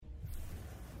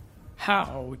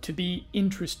How to be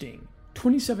interesting.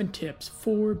 27 tips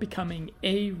for becoming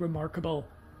a remarkable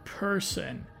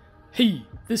person. Hey,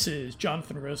 this is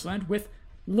Jonathan Roseland with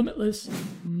Limitless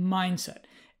Mindset.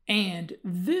 And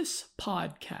this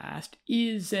podcast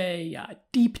is a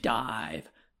deep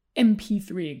dive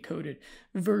MP3 encoded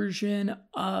version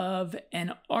of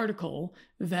an article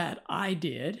that I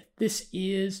did. This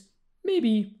is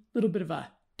maybe a little bit of a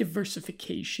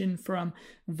diversification from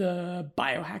the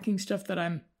biohacking stuff that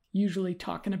I'm usually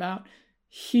talking about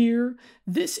here.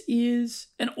 This is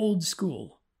an old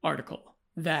school article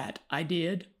that I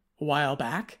did a while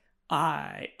back.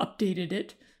 I updated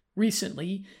it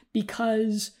recently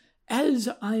because as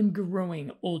I'm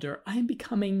growing older, I'm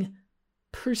becoming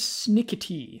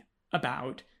persnickety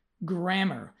about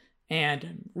grammar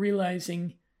and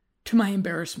realizing to my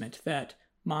embarrassment that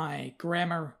my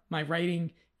grammar, my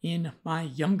writing in my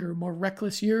younger, more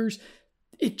reckless years,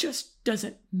 it just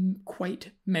doesn't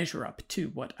quite measure up to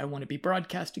what I want to be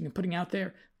broadcasting and putting out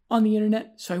there on the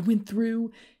internet. So I went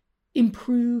through,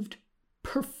 improved,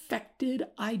 perfected,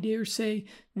 I dare say,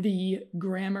 the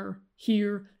grammar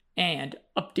here and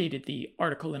updated the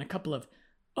article in a couple of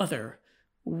other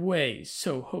ways.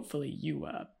 So hopefully you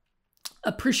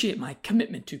appreciate my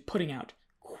commitment to putting out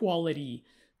quality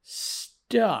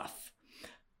stuff.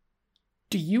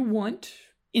 Do you want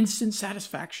instant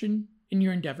satisfaction in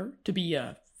your endeavor to be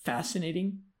a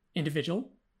fascinating individual?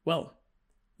 Well,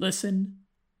 listen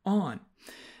on.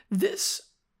 This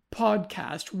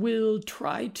podcast will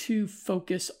try to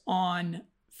focus on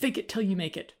fake it till you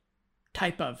make it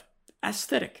type of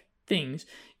aesthetic things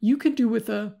you can do with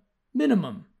a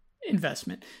minimum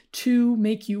investment to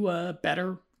make you a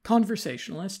better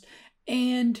conversationalist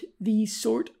and the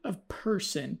sort of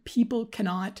person people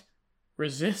cannot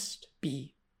resist,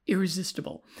 be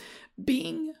irresistible.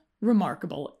 Being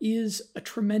remarkable is a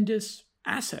tremendous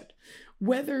asset.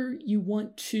 Whether you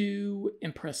want to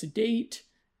impress a date,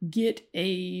 get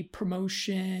a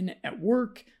promotion at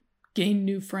work, gain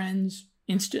new friends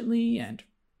instantly and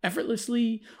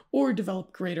effortlessly, or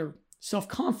develop greater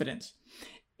self-confidence,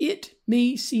 it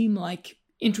may seem like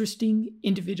interesting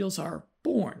individuals are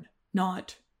born,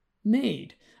 not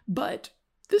made. But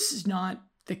this is not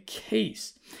the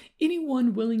case.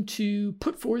 Anyone willing to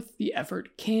put forth the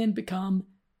effort can become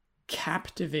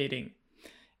captivating.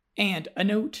 And a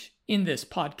note in this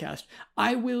podcast,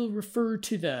 I will refer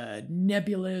to the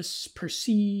nebulous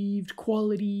perceived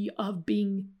quality of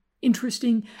being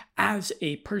interesting as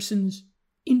a person's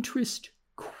interest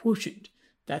quotient.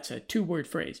 That's a 2-word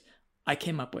phrase I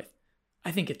came up with.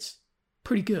 I think it's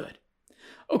pretty good.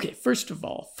 Okay, first of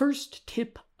all, first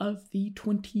tip of the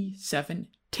 27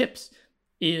 tips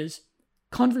is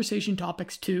conversation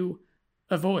topics to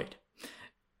avoid.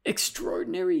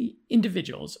 Extraordinary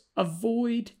individuals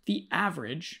avoid the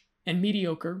average and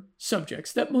mediocre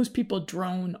subjects that most people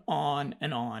drone on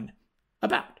and on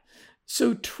about.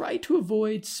 So try to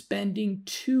avoid spending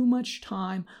too much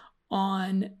time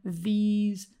on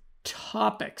these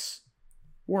topics.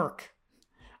 Work.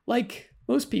 Like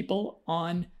most people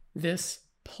on this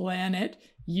planet,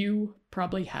 you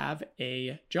probably have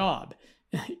a job.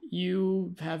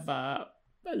 You have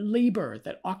labor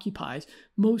that occupies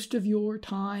most of your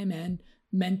time and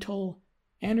mental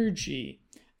energy.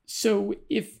 So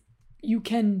if you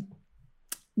can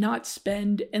not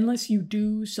spend, unless you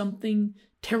do something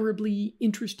terribly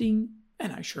interesting,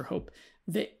 and I sure hope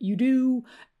that you do,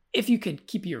 if you can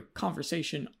keep your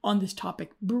conversation on this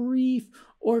topic brief,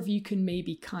 or if you can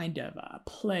maybe kind of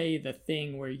play the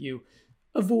thing where you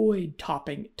avoid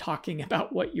talking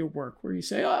about what your work, where you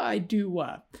say, I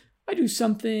do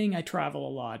something, I travel a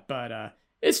lot, but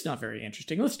it's not very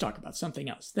interesting. Let's talk about something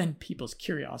else. Then people's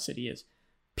curiosity is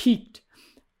piqued.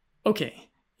 Okay,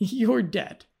 you're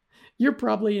dead. You're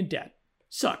probably in debt.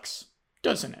 Sucks,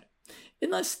 doesn't it?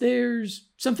 Unless there's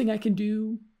something I can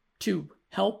do to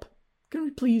help, can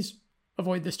we please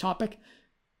avoid this topic?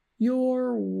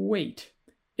 Your weight.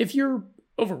 If you're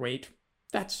overweight,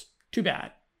 that's too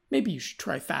bad. Maybe you should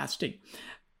try fasting.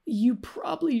 You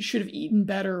probably should have eaten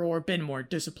better or been more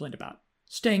disciplined about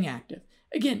staying active.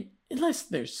 Again, unless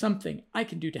there's something I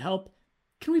can do to help,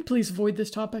 can we please avoid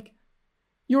this topic?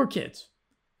 Your kids.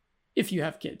 If you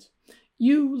have kids.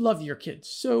 You love your kids,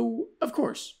 so of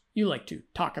course you like to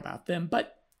talk about them,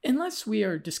 but unless we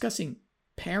are discussing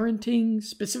parenting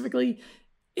specifically,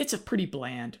 it's a pretty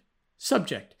bland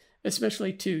subject,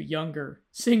 especially to younger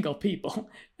single people.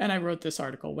 And I wrote this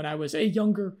article when I was a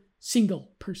younger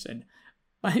single person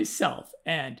myself,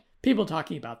 and people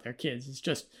talking about their kids is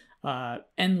just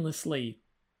endlessly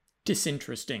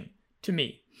disinteresting to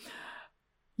me.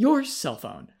 Your cell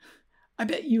phone. I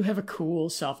bet you have a cool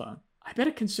cell phone. I bet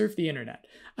it can surf the internet.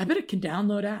 I bet it can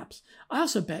download apps. I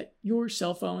also bet your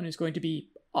cell phone is going to be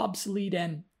obsolete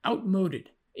and outmoded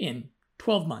in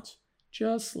 12 months,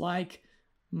 just like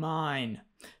mine.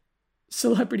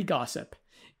 Celebrity gossip.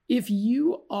 If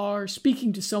you are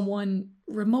speaking to someone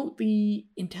remotely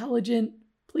intelligent,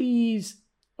 please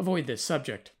avoid this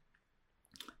subject.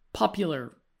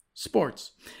 Popular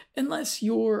sports. Unless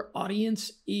your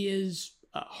audience is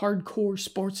hardcore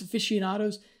sports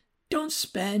aficionados, don't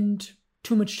spend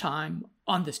too much time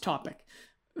on this topic.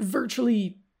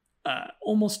 Virtually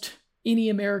almost any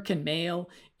American male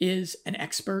is an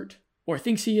expert or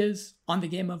thinks he is on the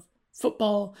game of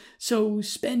football. So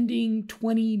spending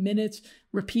 20 minutes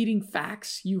repeating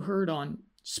facts you heard on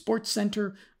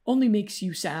SportsCenter only makes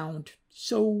you sound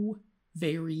so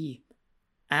very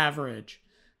average.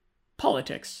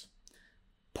 Politics.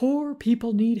 Poor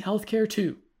people need healthcare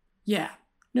too. Yeah,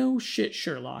 no shit,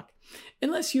 Sherlock.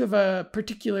 Unless you have a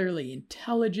particularly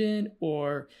intelligent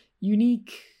or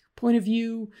unique point of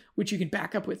view, which you can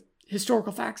back up with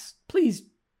historical facts, please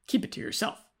keep it to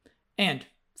yourself. And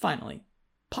finally,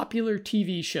 popular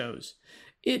TV shows.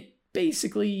 It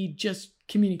basically just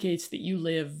communicates that you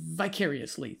live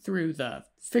vicariously through the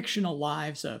fictional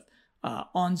lives of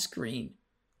on-screen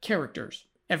characters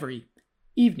every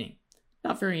evening.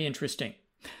 Not very interesting.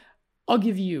 I'll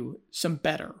give you some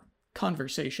better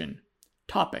conversation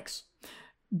topics.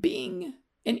 Being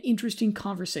an interesting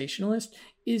conversationalist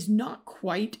is not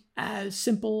quite as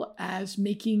simple as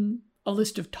making a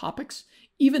list of topics,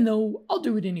 even though I'll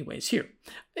do it anyways here.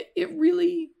 It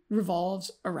really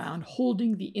revolves around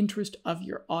holding the interest of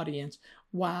your audience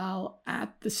while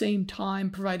at the same time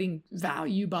providing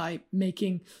value by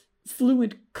making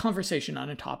fluent conversation on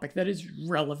a topic that is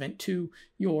relevant to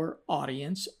your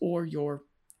audience or your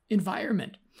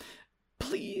environment.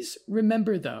 Please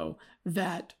remember, though,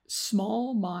 that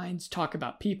small minds talk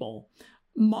about people,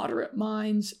 moderate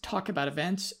minds talk about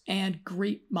events, and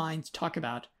great minds talk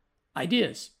about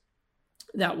ideas.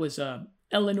 That was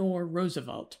Eleanor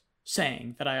Roosevelt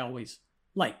saying that I always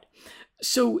liked.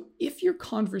 So if your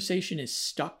conversation is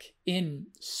stuck in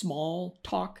small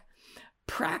talk,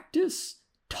 practice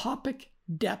topic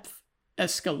depth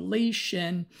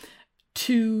escalation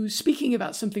to speaking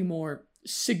about something more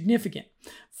significant.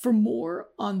 For more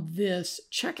on this,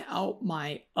 check out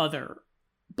my other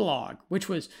blog, which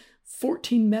was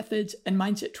 14 Methods and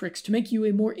Mindset Tricks to Make You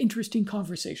a More Interesting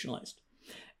Conversationalist.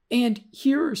 And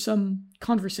here are some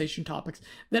conversation topics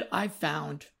that I've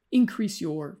found increase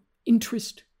your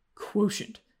interest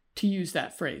quotient, to use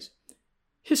that phrase.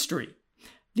 History,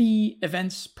 the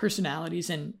events, personalities,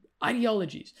 and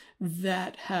ideologies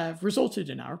that have resulted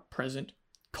in our present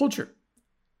culture.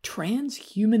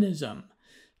 Transhumanism.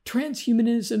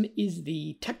 Transhumanism is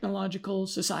the technological,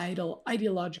 societal,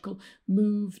 ideological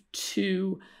move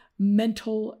to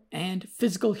mental and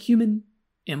physical human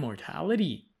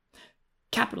immortality.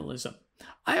 Capitalism.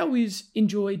 I always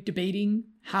enjoy debating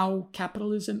how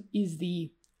capitalism is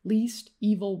the least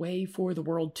evil way for the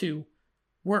world to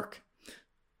work.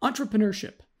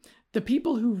 Entrepreneurship. The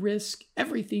people who risk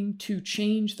everything to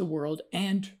change the world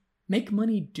and make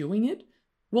money doing it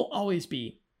will always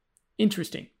be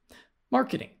interesting.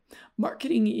 Marketing.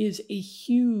 Marketing is a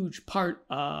huge part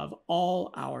of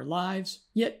all our lives,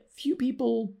 yet few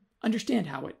people understand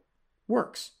how it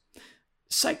works.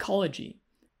 Psychology.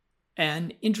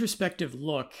 An introspective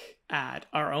look at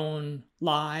our own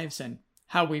lives and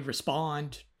how we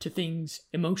respond to things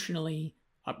emotionally,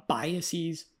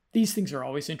 biases. These things are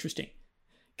always interesting.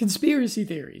 Conspiracy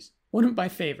theories, one of my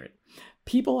favorite.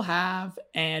 People have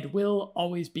and will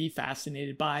always be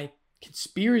fascinated by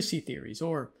conspiracy theories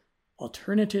or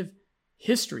alternative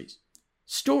histories,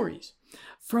 stories.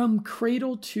 From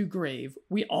cradle to grave,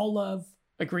 we all love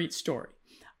a great story.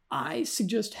 I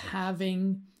suggest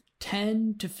having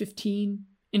 10 to 15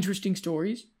 interesting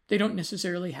stories. They don't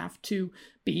necessarily have to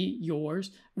be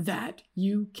yours that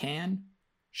you can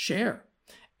share.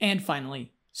 And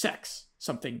finally, sex,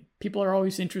 something people are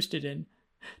always interested in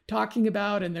talking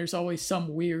about, and there's always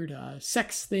some weird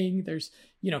sex thing. There's,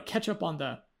 catch up on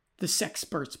the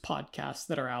Sexperts podcasts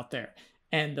that are out there,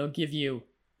 and they'll give you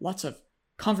lots of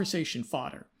conversation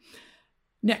fodder.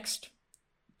 Next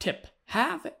tip,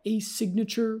 have a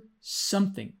signature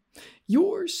something.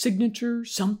 Your signature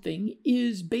something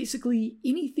is basically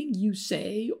anything you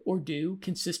say or do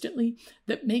consistently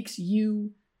that makes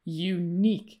you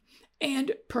unique.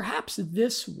 And perhaps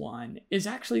this one is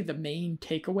actually the main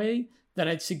takeaway that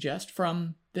I'd suggest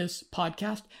from this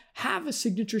podcast. Have a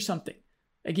signature something.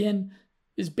 Again,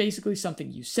 is basically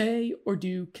something you say or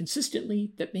do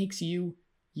consistently that makes you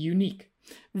unique.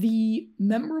 The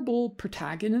memorable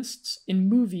protagonists in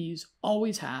movies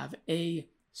always have a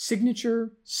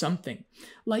signature something,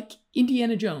 like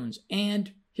Indiana Jones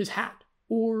and his hat,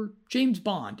 or James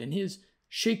Bond and his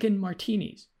shaken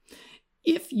martinis.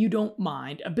 If you don't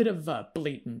mind a bit of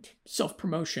blatant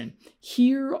self-promotion,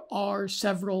 here are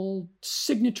several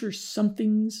signature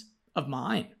somethings of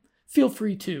mine. Feel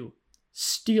free to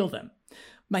steal them.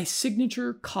 My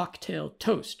signature cocktail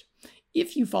toast.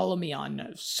 If you follow me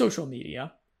on social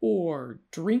media or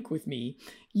drink with me,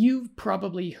 you've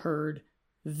probably heard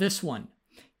this one.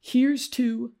 Here's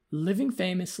to living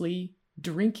famously,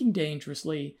 drinking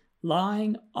dangerously,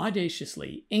 lying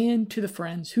audaciously, and to the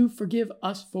friends who forgive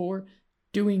us for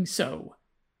doing so.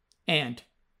 And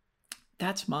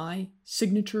that's my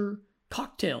signature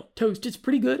cocktail toast. It's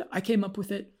pretty good. I came up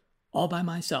with it all by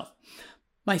myself.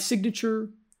 My signature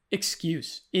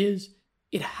excuse is,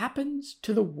 it happens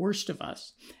to the worst of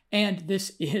us. And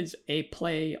this is a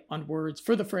play on words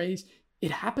for the phrase,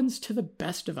 it happens to the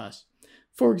best of us.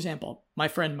 For example, my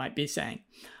friend might be saying,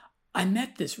 I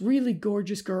met this really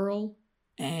gorgeous girl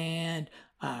and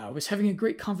I was having a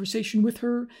great conversation with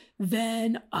her.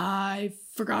 Then I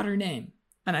forgot her name.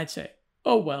 And I'd say,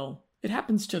 oh, well, it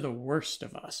happens to the worst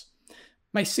of us.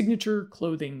 My signature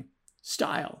clothing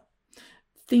style.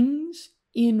 Things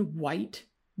in white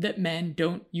that men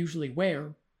don't usually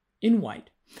wear in white.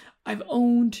 I've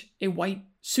owned a white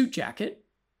suit jacket.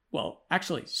 Well,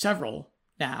 actually several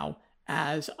now,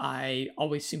 as I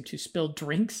always seem to spill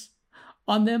drinks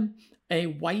on them. A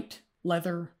white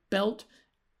leather belt.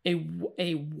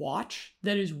 A watch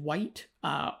that is white,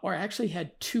 or I actually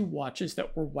had two watches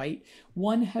that were white.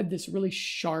 One had this really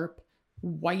sharp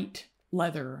white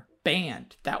leather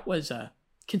band. That was a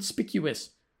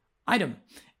conspicuous item.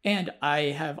 And I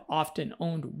have often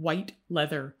owned white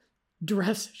leather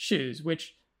dress shoes,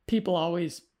 which people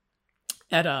always,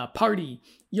 at a party,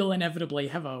 you'll inevitably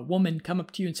have a woman come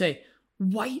up to you and say,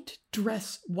 white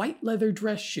leather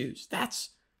dress shoes. That's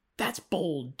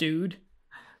bold, dude.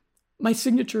 My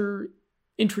signature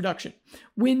introduction.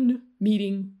 When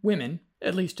meeting women,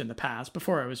 at least in the past,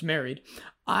 before I was married,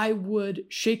 I would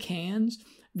shake hands,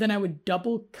 then I would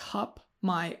double cup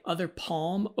my other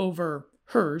palm over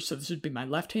hers, so this would be my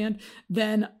left hand,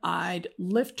 then I'd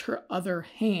lift her other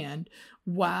hand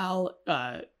while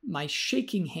my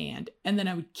shaking hand, and then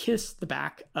I would kiss the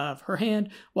back of her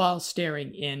hand while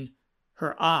staring in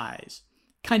her eyes.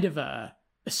 Kind of a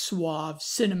suave,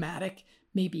 cinematic,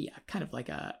 maybe kind of like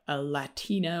a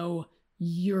Latino,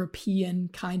 European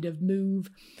kind of move.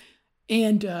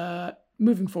 And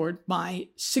moving forward, my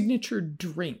signature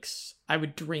drinks. I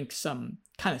would drink some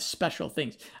kind of special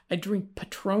things. I drink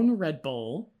Patron Red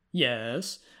Bull,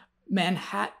 yes,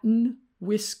 Manhattan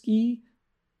whiskey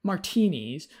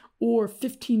martinis, or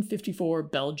 1554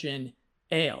 Belgian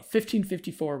ale.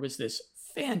 1554 was this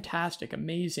fantastic,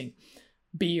 amazing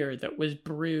beer that was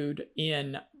brewed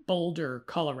in Boulder,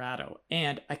 Colorado,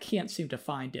 and I can't seem to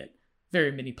find it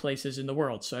very many places in the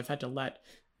world, so I've had to let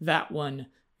that one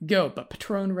go. But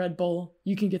Patron Red Bull,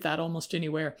 you can get that almost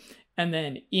anywhere, and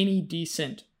then any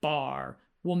decent bar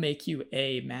will make you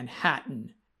a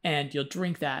Manhattan, and you'll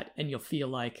drink that and you'll feel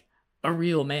like a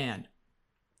real man.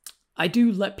 I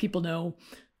do let people know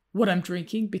what I'm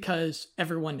drinking because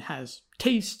everyone has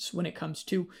tastes when it comes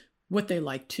to what they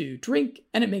like to drink,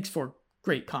 and it makes for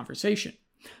great conversation.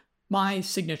 My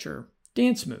signature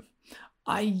dance move.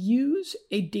 I use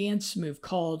a dance move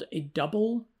called a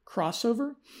double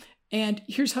crossover, and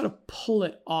here's how to pull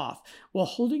it off. While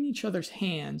holding each other's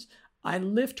hands, I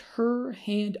lift her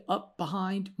hand up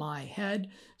behind my head,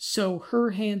 so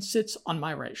her hand sits on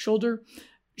my right shoulder.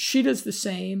 She does the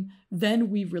same. Then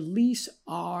we release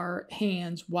our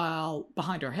hands while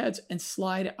behind our heads and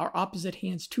slide our opposite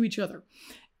hands to each other.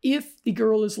 If the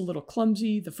girl is a little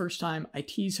clumsy the first time I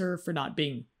tease her for not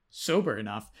being sober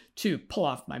enough to pull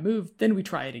off my move, then we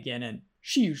try it again and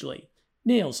she usually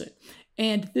nails it.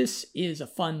 And this is a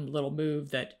fun little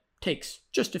move that takes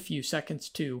just a few seconds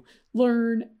to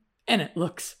learn, and it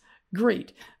looks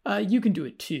great. You can do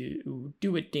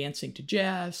it dancing to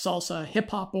jazz, salsa,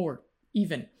 hip hop, or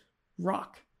even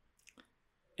rock.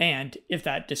 And if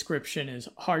that description is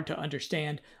hard to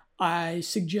understand, I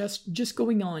suggest just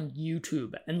going on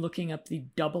YouTube and looking up the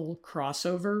double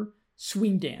crossover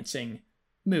swing dancing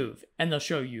move, and they'll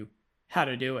show you how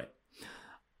to do it.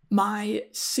 My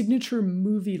signature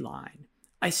movie line.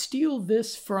 I steal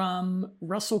this from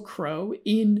Russell Crowe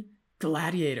in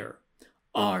Gladiator.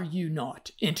 Are you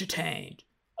not entertained?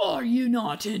 Are you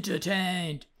not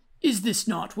entertained? Is this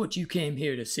not what you came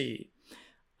here to see?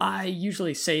 I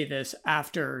usually say this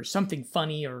after something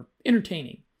funny or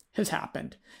entertaining has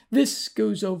happened. This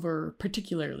goes over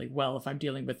particularly well if I'm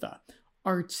dealing with the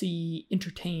artsy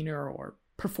entertainer or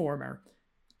performer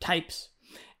types.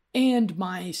 And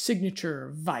my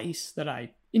signature vice that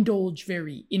I indulge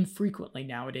very infrequently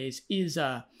nowadays is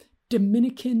a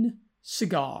Dominican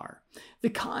cigar. The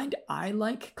kind I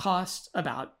like costs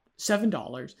about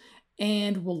 $7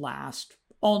 and will last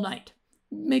all night.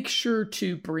 Make sure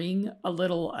to bring a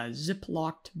little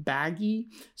zip-locked baggie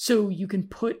so you can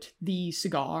put the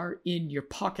cigar in your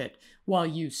pocket while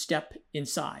you step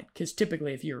inside. Because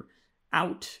typically if you're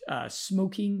out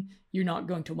smoking, you're not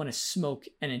going to want to smoke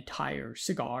an entire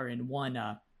cigar in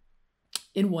one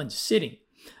sitting.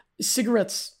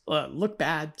 Cigarettes look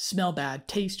bad, smell bad,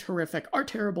 taste horrific, are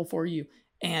terrible for you,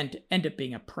 and end up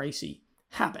being a pricey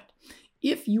habit.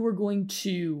 If you are going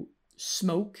to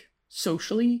smoke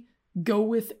socially, go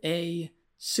with a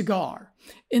cigar.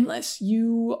 Unless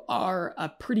you are a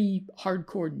pretty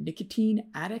hardcore nicotine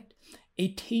addict,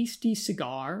 a tasty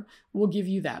cigar will give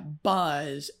you that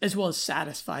buzz as well as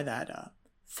satisfy that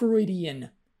Freudian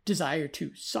desire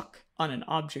to suck on an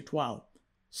object while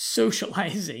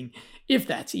socializing, if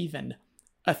that's even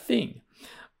a thing.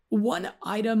 One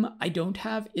item I don't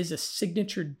have is a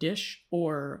signature dish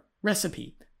or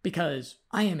recipe because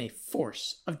I am a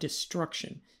force of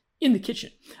destruction in the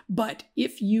kitchen. But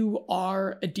if you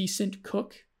are a decent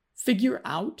cook, figure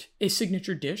out a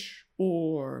signature dish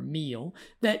or meal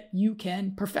that you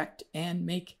can perfect and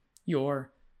make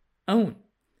your own.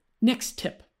 Next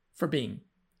tip for being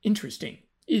interesting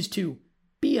is to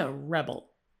be a rebel.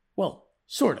 Well,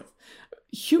 sort of.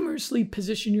 Humorously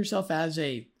position yourself as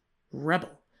a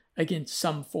rebel against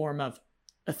some form of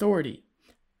authority.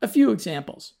 A few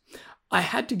examples. I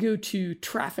had to go to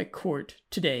traffic court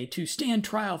today to stand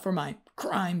trial for my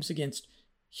crimes against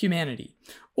humanity.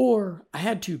 Or I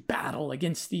had to battle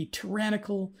against the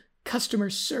tyrannical customer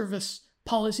service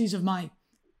policies of my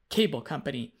cable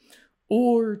company.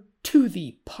 Or to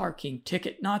the parking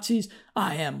ticket Nazis,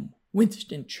 I am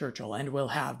Winston Churchill and will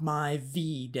have my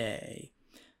V-Day.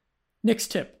 Next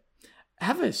tip.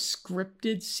 Have a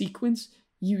scripted sequence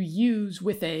you use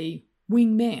with a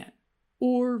wingman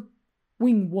or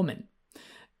wingwoman.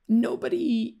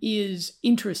 Nobody is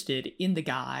interested in the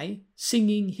guy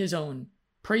singing his own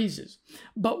praises,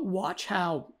 but watch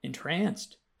how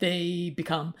entranced they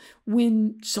become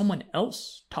when someone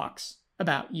else talks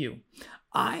about you.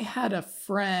 I had a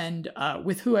friend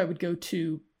with who I would go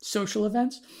to social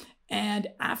events, and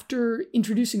after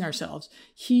introducing ourselves,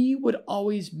 he would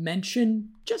always mention,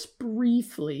 just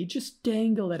briefly, just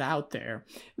dangle it out there,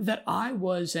 that I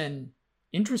was an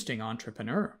interesting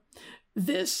entrepreneur.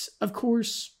 This, of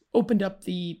course, opened up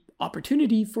the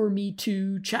opportunity for me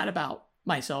to chat about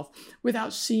myself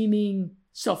without seeming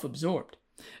self-absorbed.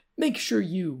 Make sure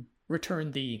you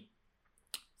return the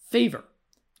favor.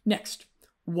 Next,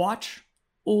 watch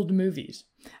old movies.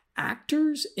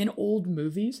 Actors in old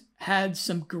movies had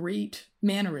some great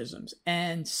mannerisms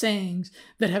and sayings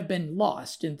that have been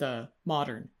lost in the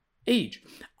modern age.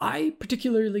 I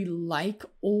particularly like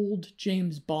old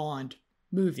James Bond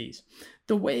movies.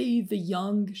 The way the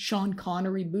young Sean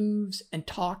Connery moves and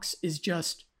talks is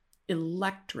just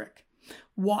electric.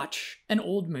 Watch an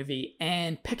old movie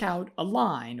and pick out a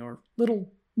line or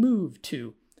little move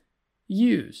to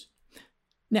use.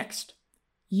 Next,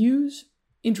 use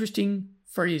interesting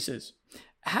phrases.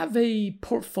 Have a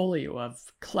portfolio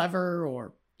of clever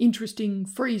or interesting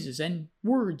phrases and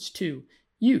words to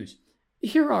use.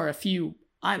 Here are a few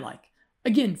I like.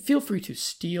 Again, feel free to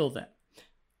steal them.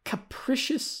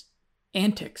 Capricious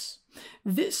antics.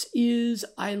 This is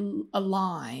a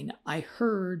line I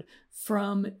heard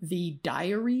from the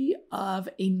diary of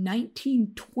a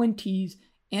 1920s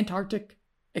Antarctic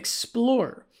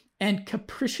explorer. And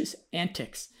capricious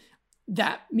antics,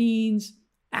 that means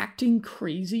acting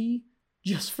crazy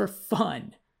just for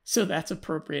fun. So that's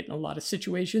appropriate in a lot of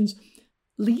situations.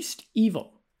 Least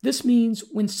evil. This means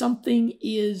when something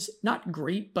is not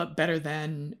great but better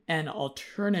than an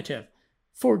alternative.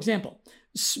 For example,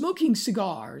 smoking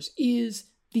cigars is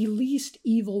the least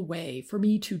evil way for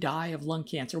me to die of lung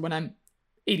cancer when I'm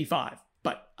 85,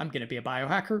 but I'm going to be a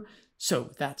biohacker,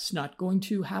 so that's not going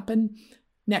to happen.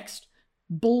 Next,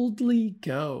 boldly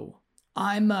go.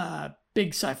 I'm a big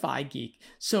sci-fi geek,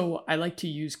 so I like to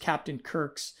use Captain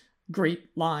Kirk's great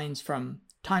lines from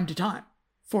time to time.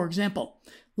 For example,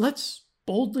 let's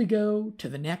boldly go to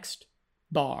the next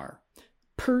bar.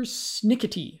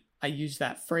 Persnickety. I use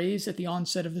that phrase at the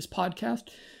onset of this podcast,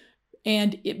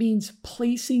 and it means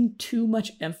placing too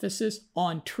much emphasis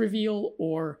on trivial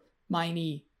or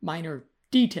minor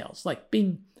details, like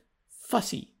being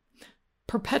fussy.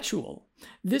 Perpetual.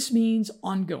 This means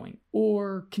ongoing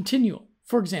or continual.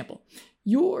 For example,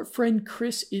 your friend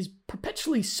Chris is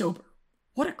perpetually sober.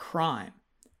 What a crime.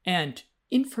 And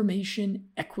information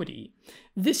equity.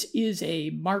 This is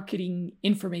a marketing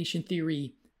information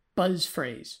theory buzz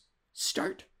phrase.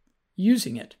 Start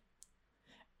using it.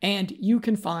 And you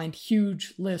can find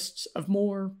huge lists of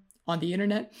more on the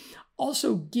internet.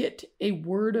 Also, get a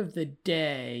word of the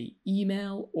day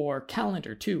email or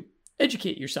calendar to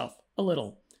educate yourself a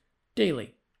little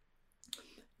daily.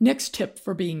 Next tip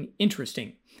for being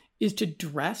interesting is to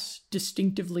dress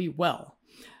distinctively well.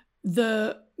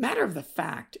 The matter of the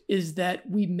fact is that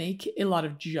we make a lot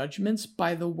of judgments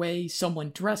by the way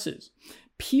someone dresses.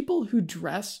 People who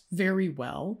dress very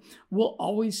well will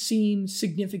always seem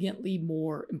significantly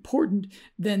more important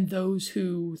than those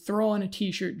who throw on a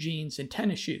t-shirt, jeans, and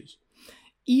tennis shoes.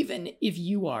 Even if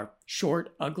you are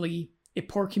short, ugly, a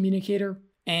poor communicator,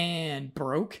 and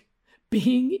broke,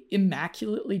 being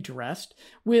immaculately dressed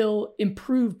will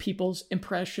improve people's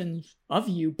impressions of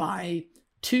you by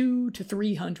 200 to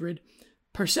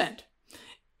 300%.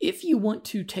 If you want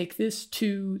to take this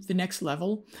to the next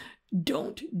level,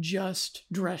 don't just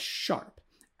dress sharp.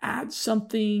 Add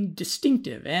something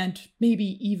distinctive and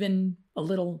maybe even a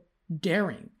little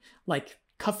daring, like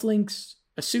cufflinks,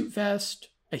 a suit vest,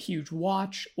 a huge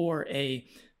watch, or a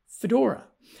fedora.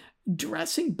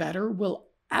 Dressing better will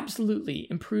absolutely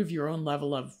improve your own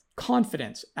level of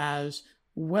confidence as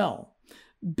well.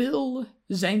 Bill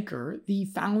Zanker, the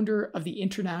founder of the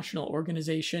international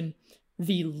organization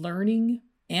The Learning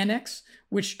Annex,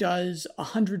 which does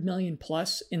 100 million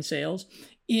plus in sales,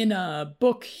 in a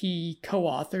book he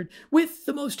co-authored with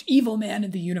the most evil man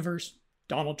in the universe,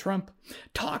 Donald Trump,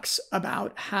 talks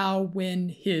about how when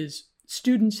his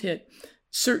students hit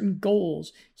certain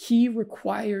goals, he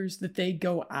requires that they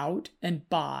go out and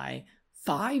buy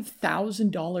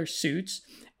 $5,000 suits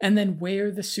and then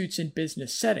wear the suits in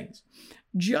business settings.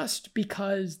 Just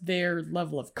because their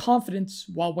level of confidence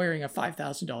while wearing a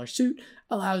 $5,000 suit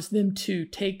allows them to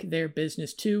take their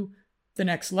business to the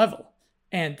next level.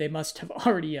 And they must have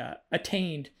already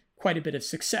attained quite a bit of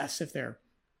success if they're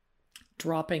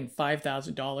dropping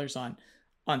 $5,000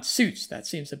 on suits. That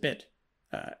seems a bit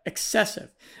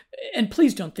excessive. And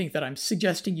please don't think that I'm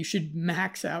suggesting you should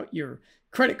max out your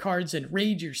credit cards and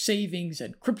raid your savings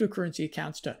and cryptocurrency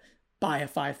accounts to buy a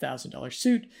 $5,000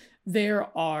 suit. There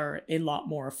are a lot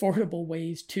more affordable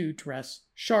ways to dress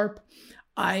sharp.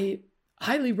 I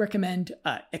highly recommend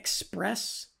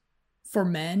Express for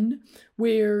Men,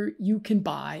 where you can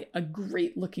buy a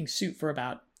great looking suit for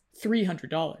about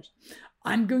 $300.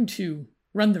 I'm going to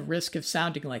run the risk of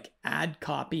sounding like ad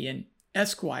copy and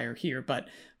Esquire here, but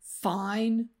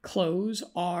fine clothes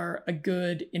are a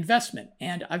good investment,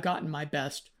 and I've gotten my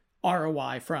best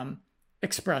ROI from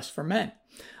Express for Men.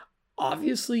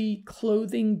 Obviously,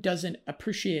 clothing doesn't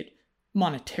appreciate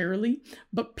monetarily,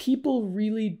 but people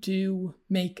really do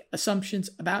make assumptions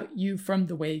about you from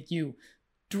the way you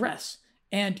dress,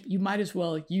 and you might as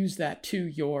well use that to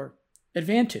your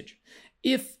advantage.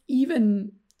 If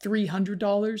even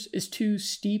 $300 is too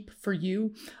steep for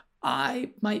you,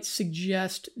 I might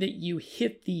suggest that you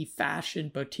hit the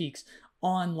fashion boutiques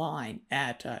online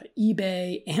at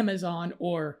eBay, Amazon,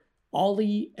 or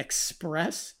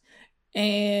AliExpress.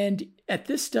 And at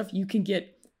this stuff, you can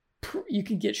get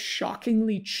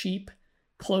shockingly cheap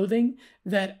clothing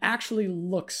that actually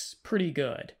looks pretty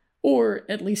good, or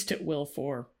at least it will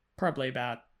for probably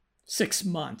about 6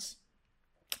 months.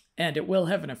 And it will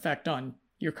have an effect on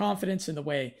your confidence in the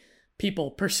way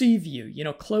people perceive you. You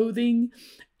know, clothing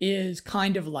is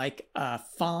kind of like a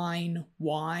fine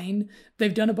wine.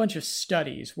 They've done a bunch of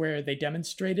studies where they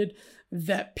demonstrated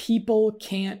that people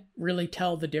can't really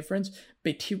tell the difference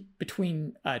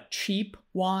between a cheap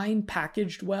wine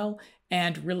packaged well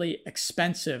and really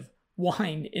expensive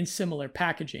wine in similar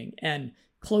packaging. And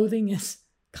clothing is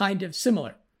kind of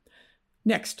similar.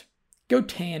 Next, go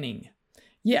tanning.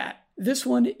 Yeah, this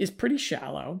one is pretty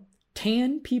shallow.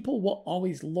 Tan people will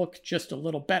always look just a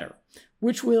little better,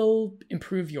 which will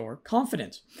improve your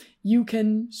confidence. You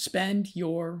can spend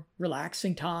your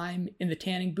relaxing time in the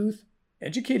tanning booth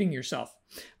educating yourself,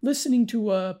 listening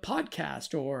to a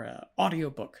podcast or an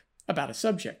audiobook about a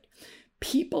subject.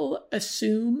 People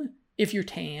assume, if you're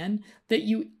tan, that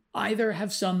you either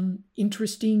have some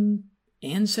interesting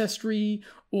ancestry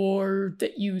or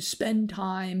that you spend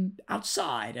time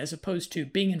outside as opposed to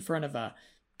being in front of a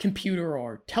computer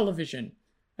or television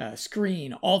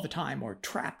screen all the time or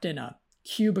trapped in a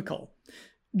cubicle.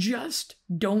 Just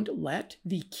don't let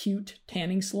the cute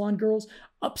tanning salon girls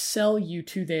upsell you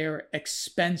to their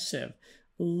expensive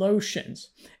lotions.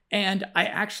 And I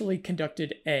actually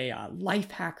conducted a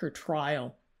life hacker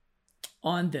trial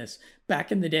on this.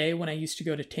 Back in the day when I used to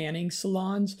go to tanning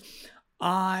salons,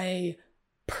 I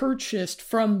purchased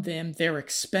from them their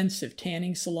expensive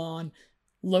tanning salon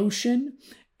lotion.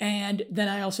 And then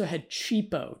I also had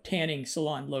cheapo tanning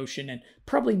salon lotion. And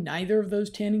probably neither of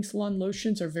those tanning salon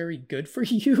lotions are very good for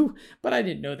you, but I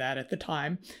didn't know that at the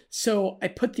time. So I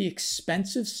put the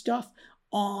expensive stuff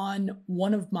on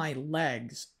one of my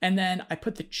legs, and then I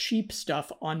put the cheap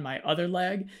stuff on my other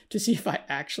leg to see if I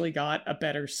actually got a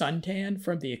better suntan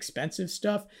from the expensive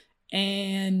stuff,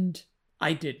 and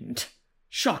I didn't.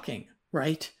 Shocking,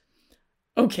 right?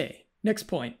 Okay, next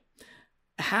point.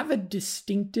 Have a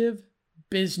distinctive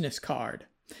business card.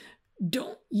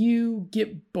 Don't you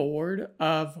get bored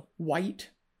of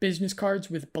white business cards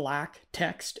with black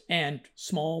text and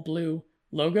small blue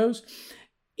logos?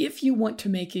 If you want to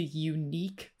make a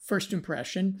unique first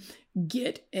impression,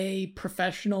 get a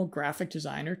professional graphic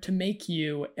designer to make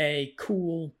you a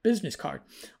cool business card,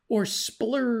 or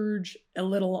splurge a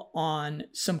little on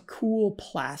some cool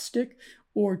plastic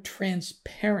or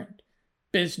transparent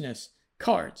business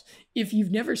cards. If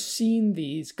you've never seen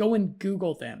these, go and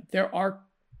Google them. There are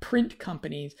print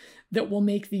companies that will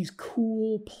make these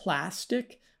cool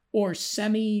plastic or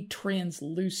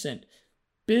semi-translucent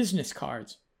business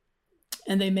cards,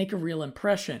 and they make a real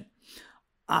impression.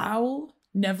 I'll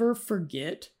never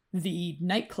forget the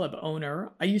nightclub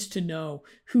owner I used to know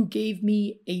who gave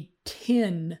me a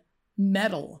tin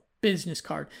metal business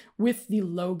card with the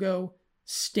logo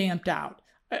stamped out.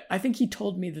 I think he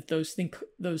told me that those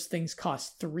things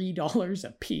cost $3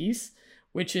 a piece,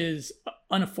 which is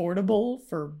unaffordable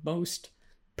for most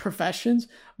professions,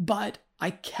 but I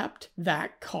kept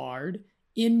that card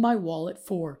in my wallet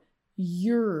for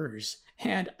years,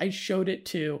 and I showed it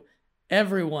to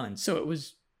everyone. So it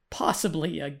was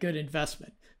possibly a good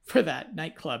investment for that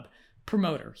nightclub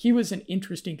promoter. He was an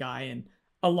interesting guy in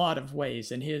a lot of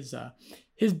ways, and his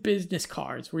business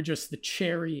cards were just the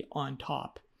cherry on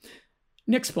top.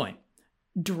 Next point,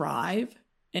 drive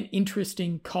an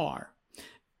interesting car.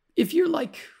 If you're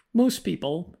like most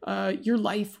people, your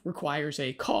life requires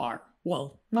a car.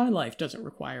 Well, my life doesn't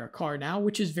require a car now,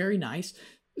 which is very nice.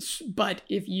 But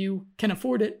if you can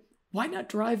afford it, why not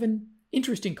drive an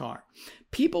interesting car?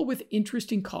 People with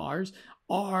interesting cars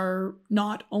are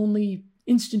not only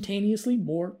instantaneously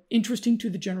more interesting to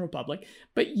the general public,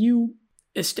 but you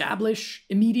establish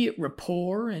immediate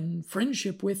rapport and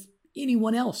friendship with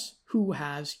anyone else who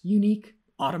has unique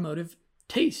automotive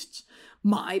tastes.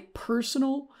 My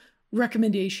personal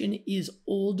recommendation is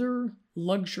older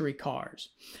luxury cars.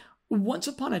 Once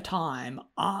upon a time,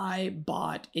 I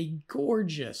bought a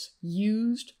gorgeous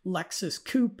used Lexus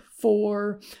coupe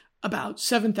for about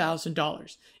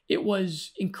 $7,000. It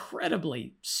was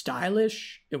incredibly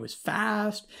stylish, it was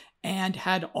fast, and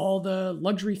had all the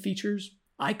luxury features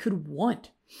I could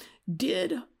want.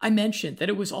 Did I mention that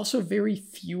it was also very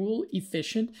fuel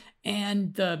efficient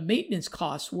and the maintenance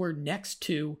costs were next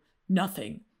to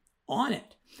nothing on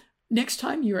it? Next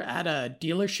time you're at a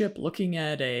dealership looking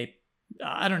at a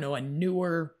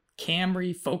newer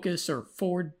Camry, Focus, or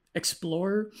Ford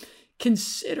Explorer,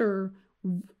 consider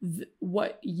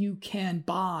what you can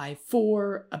buy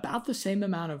for about the same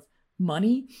amount of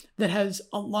money that has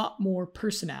a lot more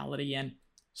personality and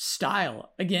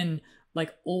style. Again,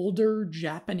 like older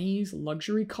Japanese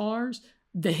luxury cars,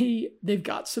 they've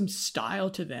got some style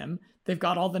to them. They've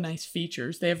got all the nice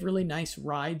features. They have really nice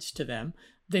rides to them.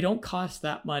 They don't cost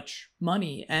that much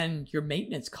money, and your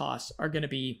maintenance costs are going to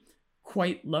be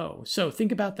quite low. So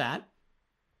think about that.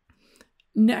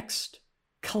 Next,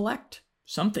 collect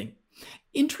something.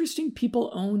 Interesting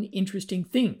people own interesting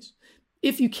things.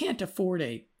 If you can't afford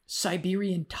a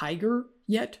Siberian tiger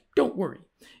yet, don't worry.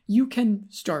 You can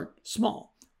start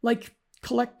small, like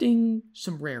collecting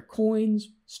some rare coins,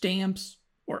 stamps,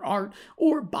 or art,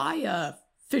 or buy a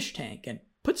fish tank and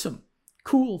put some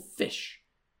cool fish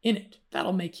in it.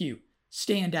 That'll make you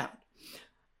stand out.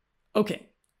 Okay,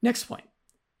 next point.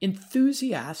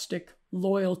 Enthusiastic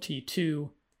loyalty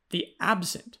to the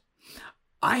absent.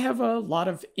 I have a lot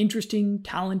of interesting,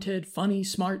 talented, funny,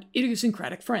 smart,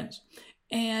 idiosyncratic friends,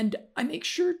 and I make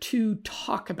sure to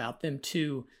talk about them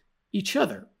to each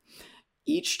other.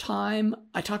 Each time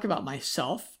I talk about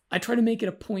myself, I try to make it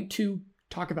a point to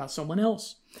talk about someone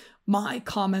else. My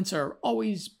comments are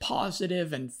always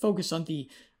positive and focus on the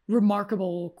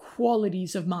remarkable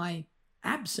qualities of my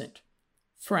absent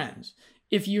friends.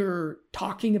 If you're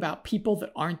talking about people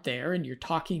that aren't there and you're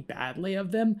talking badly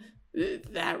of them,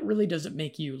 that really doesn't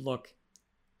make you look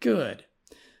good.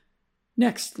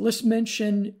 Next, let's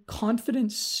mention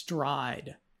confident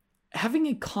stride. Having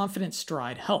a confident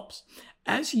stride helps.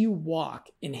 As you walk,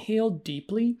 inhale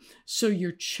deeply so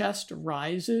your chest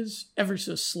rises ever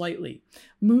so slightly.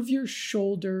 Move your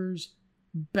shoulders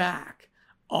back.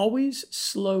 Always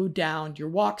slow down your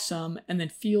walk some and then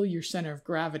feel your center of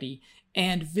gravity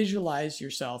and visualize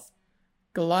yourself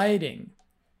gliding.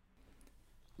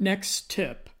 Next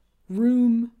tip,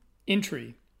 room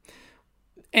entry.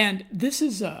 And this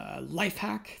is a life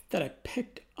hack that I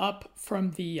picked up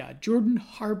from the Jordan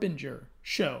Harbinger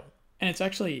show. And it's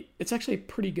actually a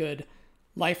pretty good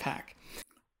life hack.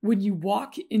 When you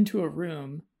walk into a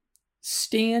room,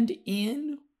 stand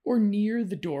in or near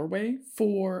the doorway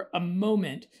for a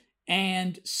moment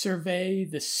and survey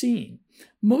the scene.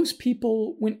 Most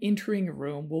people, when entering a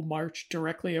room, will march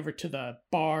directly over to the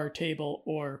bar, table,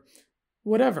 or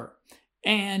whatever.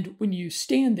 And when you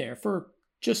stand there for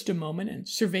just a moment and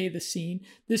survey the scene,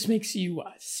 this makes you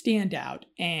stand out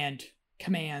and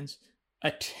commands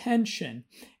attention.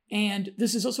 And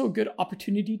this is also a good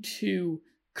opportunity to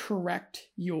correct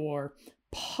your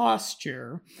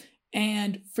posture.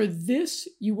 And for this,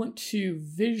 you want to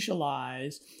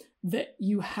visualize that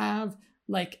you have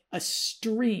like a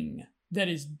string that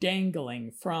is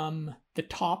dangling from the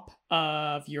top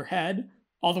of your head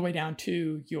all the way down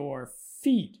to your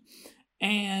feet.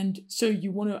 And so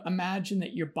you want to imagine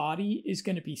that your body is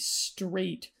going to be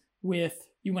straight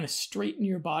you want to straighten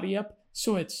your body up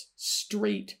so it's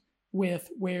straight with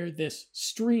where this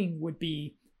string would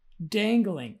be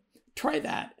dangling. Try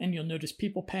that and you'll notice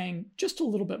people paying just a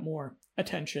little bit more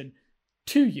attention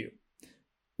to you.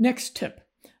 Next tip,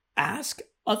 ask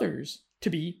others to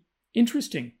be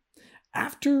interesting.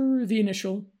 After the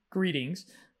initial greetings,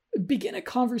 begin a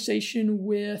conversation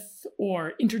with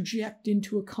or interject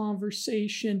into a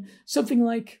conversation something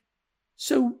like,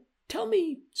 "So tell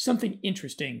me something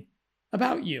interesting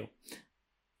about you."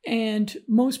 And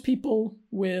most people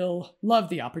will love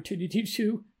the opportunity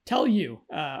to tell you.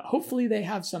 Hopefully they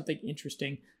have something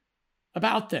interesting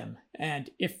about them. And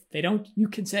if they don't, you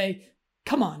can say,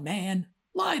 "Come on, man,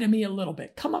 lie to me a little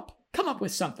bit. Come up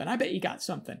with something. I bet you got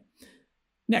something."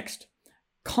 Next,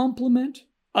 compliment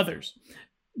others.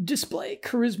 Display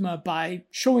charisma by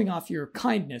showing off your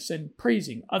kindness and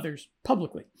praising others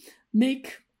publicly.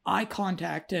 Make eye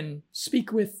contact and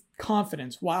speak with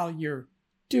confidence while you're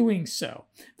doing so.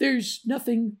 There's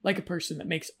nothing like a person that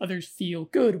makes others feel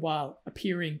good while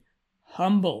appearing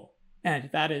humble. And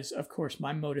that is, of course,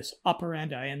 my modus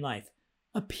operandi in life.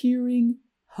 Appearing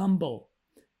humble.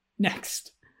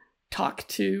 Next, talk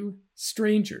to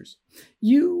strangers.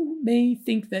 You may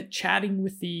think that chatting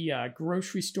with the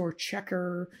grocery store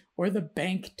checker or the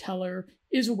bank teller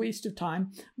is a waste of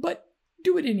time, but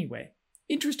do it anyway.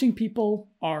 Interesting people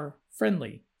are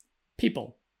friendly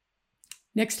people.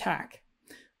 Next hack,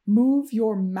 move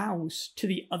your mouse to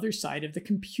the other side of the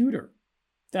computer.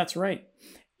 That's right.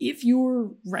 If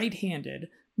you're right-handed,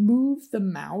 move the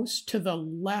mouse to the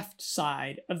left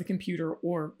side of the computer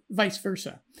or vice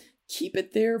versa. Keep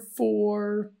it there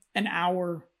for an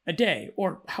hour a day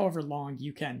or however long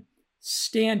you can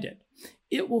stand it.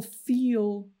 It will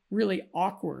feel really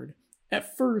awkward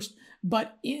at first,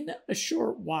 but in a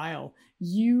short while,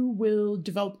 you will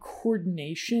develop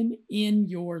coordination in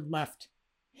your left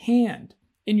hand,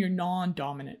 in your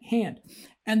non-dominant hand.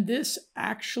 And this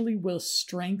actually will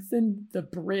strengthen the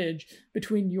bridge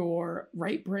between your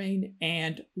right brain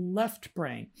and left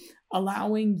brain,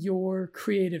 allowing your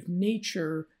creative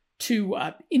nature to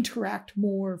interact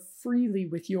more freely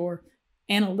with your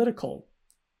analytical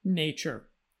nature.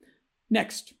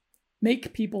 Next,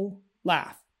 make people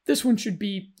laugh. This one should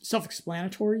be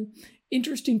self-explanatory.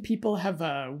 Interesting people have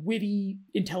a witty,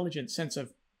 intelligent sense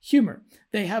of humor.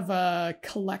 They have a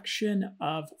collection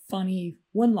of funny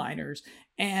one-liners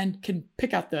and can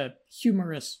pick out the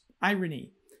humorous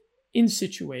irony in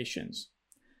situations.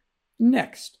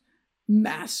 Next,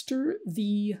 master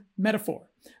the metaphor.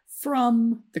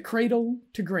 From the cradle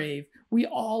to grave, we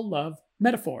all love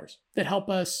metaphors that help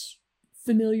us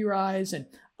familiarize and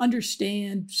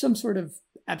understand some sort of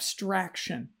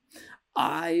abstraction.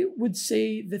 I would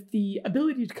say that the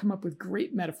ability to come up with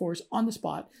great metaphors on the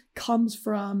spot comes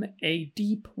from a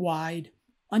deep, wide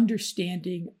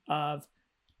understanding of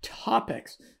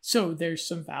topics. So there's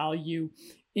some value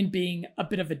in being a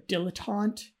bit of a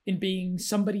dilettante, in being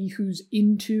somebody who's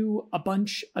into a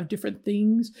bunch of different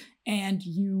things, and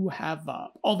you have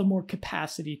all the more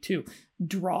capacity to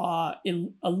draw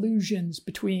allusions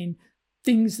between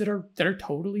things that are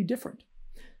totally different.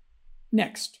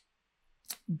 Next,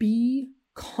 be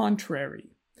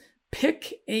contrary.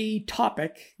 Pick a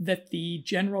topic that the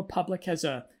general public has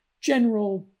a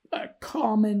general,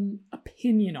 common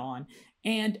opinion on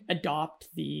and adopt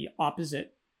the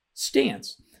opposite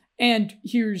stance. And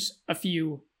here's a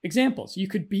few examples. You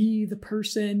could be the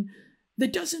person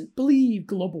that doesn't believe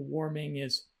global warming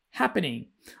is happening,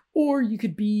 or you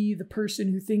could be the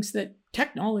person who thinks that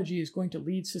technology is going to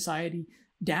lead society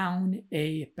down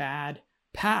a bad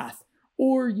path,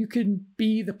 or you can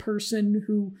be the person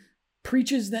who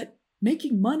preaches that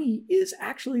making money is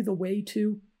actually the way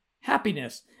to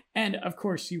happiness. And of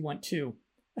course, you want to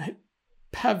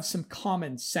have some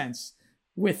common sense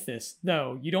with this,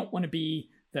 though. You don't want to be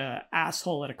the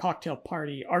asshole at a cocktail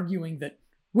party arguing that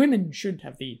women shouldn't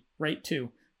have the right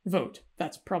to vote.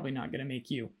 That's probably not going to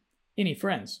make you any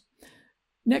friends.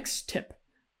 Next tip,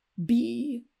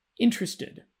 be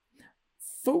interested.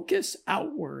 Focus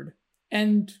outward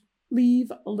and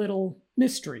leave a little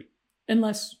mystery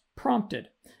unless prompted.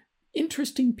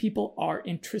 Interesting people are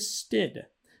interested.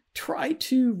 Try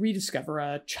to rediscover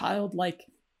a childlike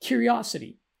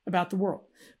curiosity about the world.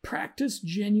 Practice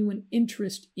genuine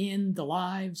interest in the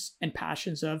lives and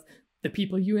passions of the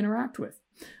people you interact with.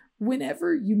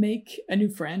 Whenever you make a new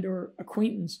friend or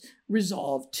acquaintance,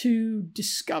 resolve to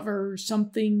discover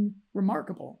something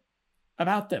remarkable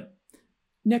about them.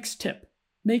 Next tip,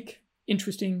 make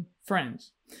interesting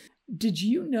friends. Did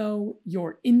you know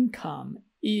your income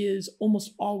is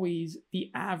almost always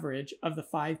the average of the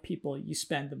 5 people you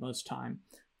spend the most time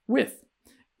with?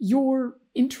 Your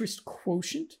interest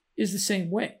quotient is the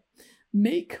same way.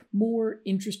 Make more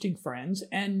interesting friends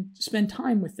and spend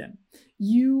time with them.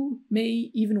 You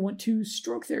may even want to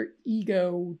stroke their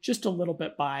ego just a little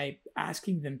bit by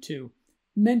asking them to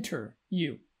mentor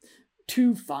you.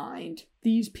 To find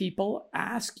these people,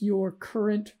 ask your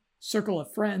current circle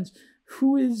of friends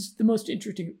who is the most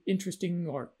interesting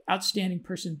or outstanding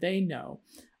person they know,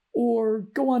 or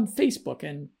go on Facebook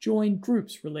and join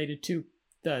groups related to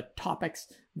the topics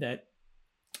that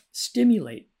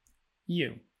stimulate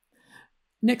you.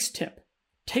 Next tip,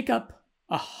 take up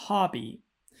a hobby.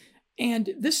 And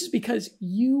this is because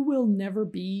you will never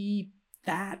be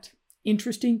that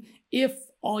interesting if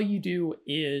all you do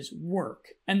is work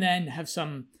and then have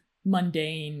some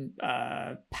mundane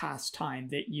pastime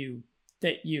that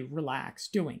you relax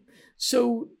doing.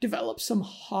 So develop some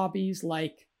hobbies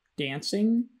like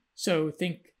dancing. So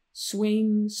think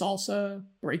swing, salsa,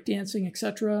 breakdancing,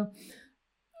 etc.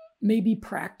 Maybe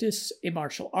practice a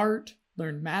martial art,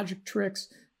 learn magic tricks,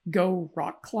 go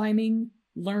rock climbing,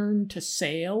 learn to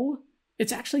sail.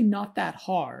 It's actually not that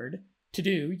hard to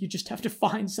do. You just have to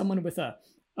find someone with a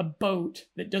boat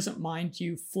that doesn't mind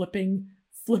you flipping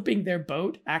their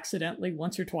boat accidentally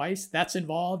once or twice. That's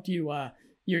involved.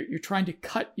 You're trying to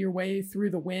cut your way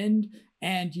through the wind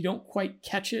and you don't quite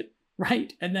catch it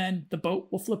right, and then the boat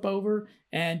will flip over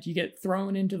and you get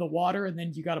thrown into the water, and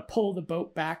then you got to pull the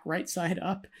boat back right side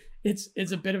up.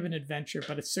 It's a bit of an adventure,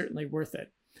 but it's certainly worth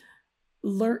it.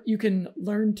 You can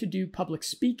learn to do public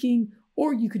speaking,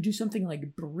 or you could do something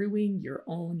like brewing your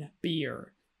own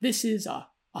beer. This is a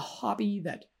hobby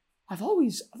that I've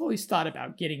always thought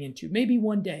about getting into. Maybe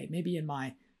one day, maybe in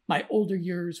my older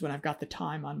years when I've got the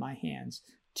time on my hands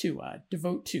to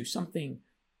devote to something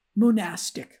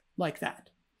monastic like that.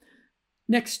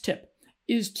 Next tip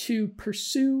is to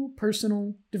pursue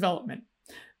personal development.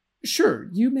 Sure,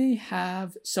 you may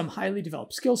have some highly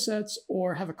developed skill sets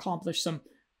or have accomplished some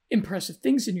impressive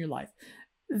things in your life.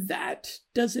 That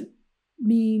doesn't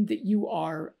mean that you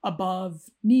are above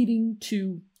needing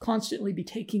to constantly be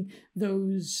taking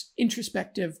those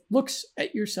introspective looks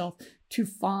at yourself to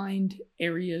find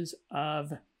areas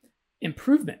of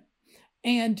improvement.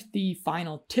 And the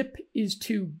final tip is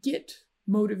to get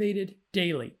motivated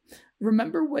daily.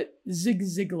 Remember what Zig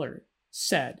Ziglar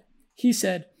said. He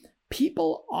said,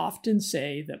 "People often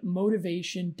say that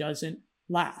motivation doesn't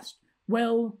last.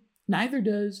 Well, neither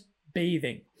does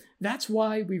bathing. That's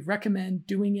why we recommend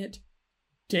doing it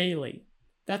daily."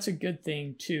 That's a good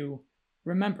thing to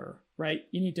remember, right?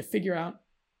 You need to figure out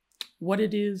what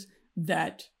it is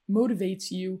that motivates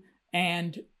you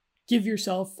and give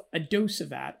yourself a dose of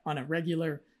that on a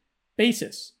regular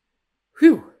basis.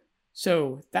 Whew.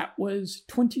 So that was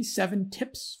 27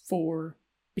 tips for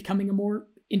becoming a more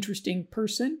interesting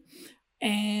person.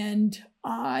 And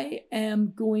I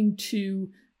am going to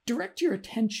direct your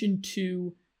attention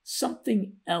to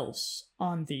something else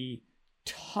on the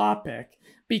topic,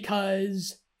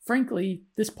 because frankly,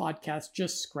 this podcast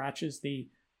just scratches the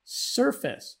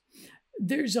surface.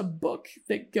 There's a book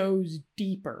that goes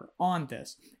deeper on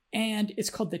this, and it's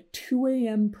called The 2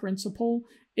 a.m. Principle.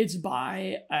 It's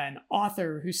by an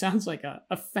author who sounds like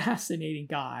a fascinating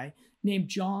guy named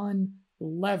John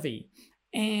Levy.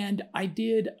 And I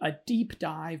did a deep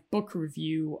dive book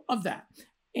review of that.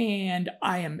 And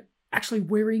I am actually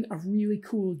wearing a really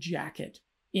cool jacket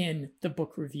in the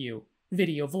book review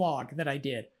video vlog that I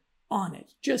did on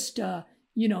it. Just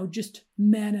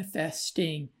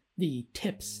manifesting the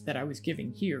tips that I was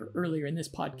giving here earlier in this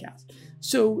podcast.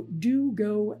 So do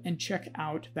go and check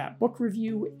out that book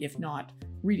review, if not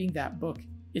reading that book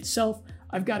itself.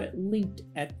 I've got it linked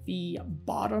at the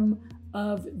bottom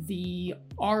of the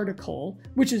article,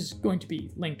 which is going to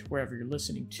be linked wherever you're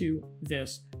listening to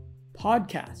this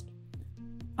podcast.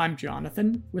 I'm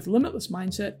Jonathan with Limitless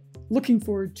Mindset, looking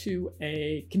forward to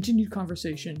a continued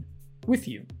conversation with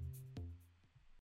you.